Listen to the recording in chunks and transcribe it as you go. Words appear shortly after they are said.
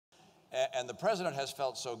And the president has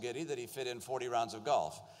felt so giddy that he fit in 40 rounds of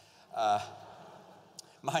golf.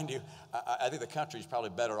 Mind you, I think the country's probably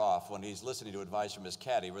better off when he's listening to advice from his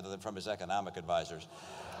caddy rather than from his economic advisors.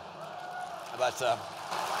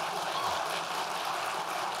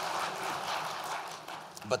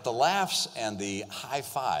 But the laughs and the high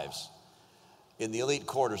fives in the elite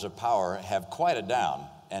quarters of power have quieted down,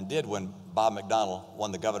 and did when Bob McDonnell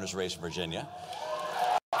won the governor's race in Virginia.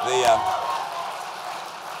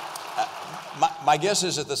 My guess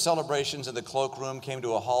is that the celebrations in the cloakroom came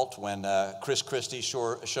to a halt when Chris Christie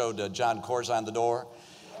showed John Corzine the door,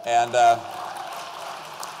 and a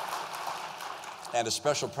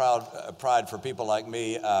special pride for people like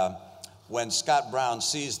me when Scott Brown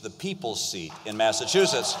seized the people's seat in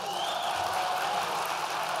Massachusetts.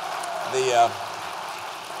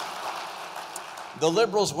 The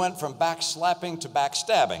liberals went from backslapping to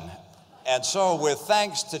backstabbing. And so, with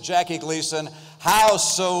thanks to Jackie Gleason, how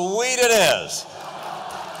sweet it is